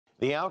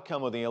The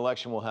outcome of the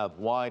election will have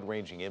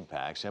wide-ranging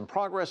impacts, and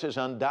progress is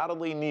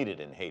undoubtedly needed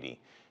in Haiti.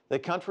 The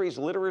country's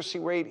literacy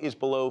rate is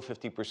below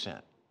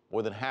 50%.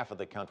 More than half of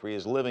the country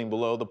is living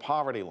below the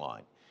poverty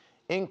line.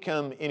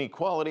 Income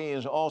inequality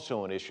is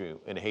also an issue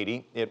in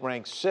Haiti. It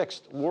ranks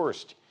 6th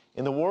worst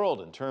in the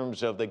world in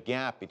terms of the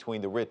gap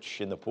between the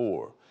rich and the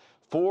poor.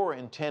 4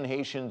 in 10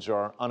 Haitians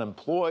are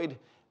unemployed.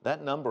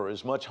 That number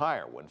is much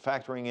higher when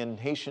factoring in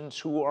Haitians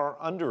who are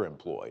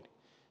underemployed.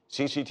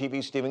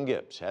 CCTV's Stephen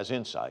Gibbs has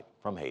insight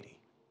from Haiti.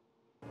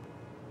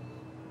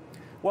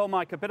 Well,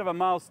 Mike, a bit of a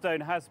milestone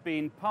has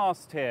been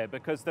passed here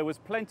because there was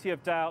plenty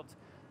of doubt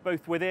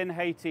both within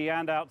Haiti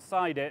and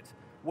outside it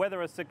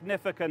whether a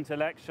significant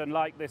election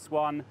like this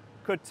one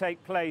could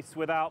take place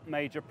without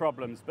major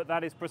problems. But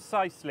that is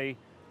precisely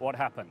what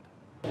happened.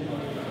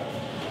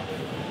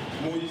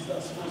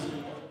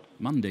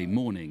 Monday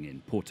morning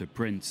in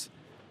Port-au-Prince,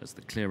 as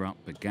the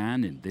clear-up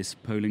began in this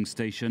polling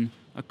station,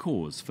 a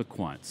cause for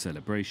quiet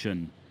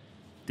celebration.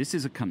 This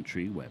is a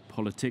country where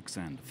politics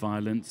and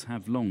violence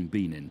have long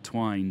been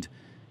entwined,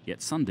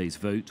 yet Sunday's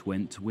vote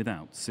went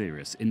without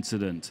serious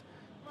incident.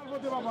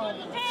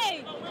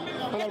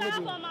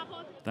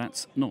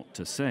 That's not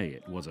to say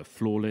it was a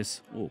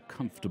flawless or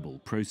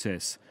comfortable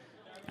process,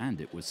 and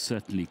it was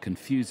certainly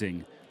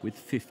confusing, with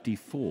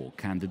 54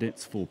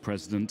 candidates for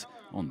president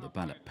on the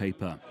ballot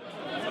paper.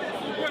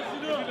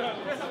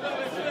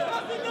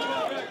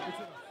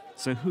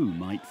 So who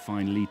might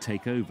finally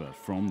take over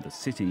from the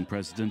sitting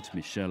president,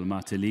 Michel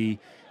Martelly,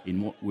 in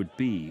what would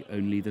be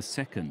only the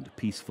second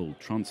peaceful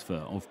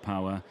transfer of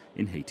power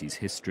in Haiti's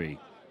history?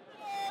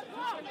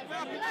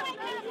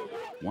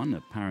 One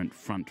apparent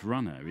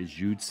front-runner is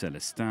Jude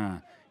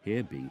Celestin,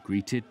 here being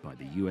greeted by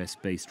the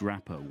US-based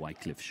rapper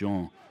Wyclef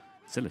Jean.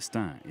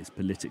 Celestin is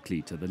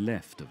politically to the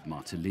left of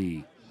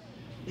Martelly.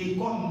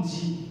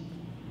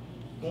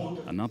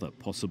 Another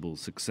possible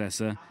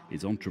successor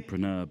is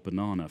entrepreneur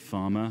banana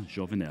farmer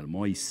Jovenel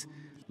Moïse.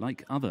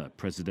 Like other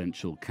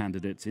presidential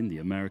candidates in the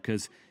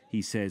Americas,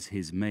 he says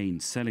his main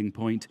selling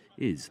point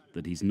is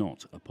that he's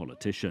not a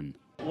politician.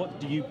 What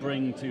do you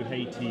bring to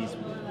Haiti's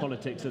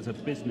politics as a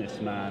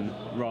businessman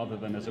rather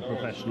than as a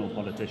professional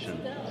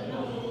politician?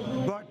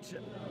 But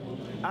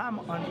I'm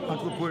an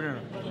entrepreneur.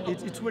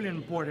 It's really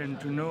important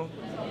to know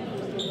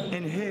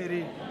in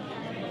Haiti,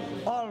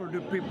 all the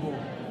people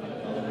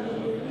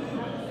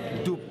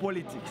do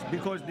politics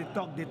because they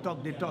talk,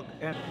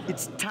 and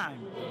it's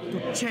time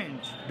to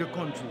change the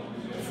country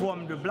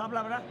from the blah,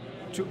 blah, blah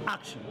to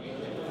action.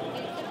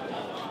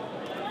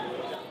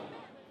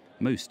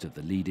 Most of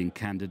the leading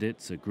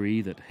candidates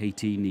agree that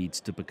Haiti needs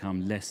to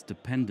become less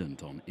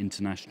dependent on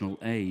international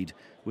aid,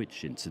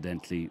 which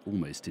incidentally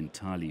almost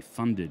entirely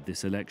funded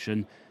this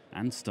election,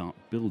 and start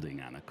building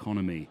an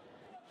economy.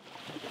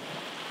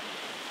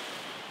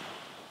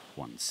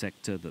 One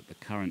sector that the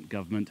current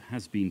government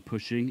has been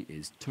pushing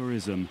is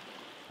tourism.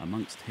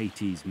 Amongst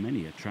Haiti's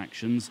many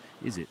attractions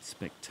is its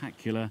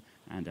spectacular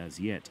and as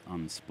yet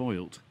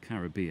unspoilt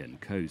Caribbean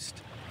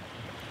coast.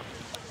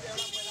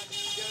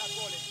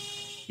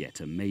 Yet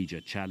a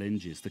major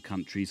challenge is the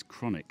country's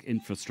chronic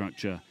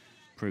infrastructure.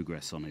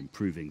 Progress on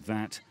improving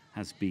that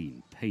has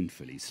been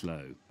painfully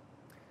slow.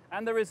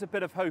 And there is a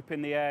bit of hope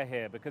in the air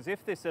here, because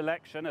if this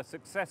election, a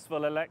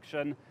successful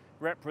election,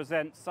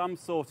 represents some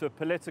sort of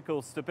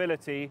political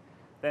stability,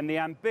 then the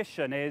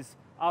ambition is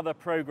other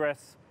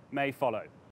progress may follow.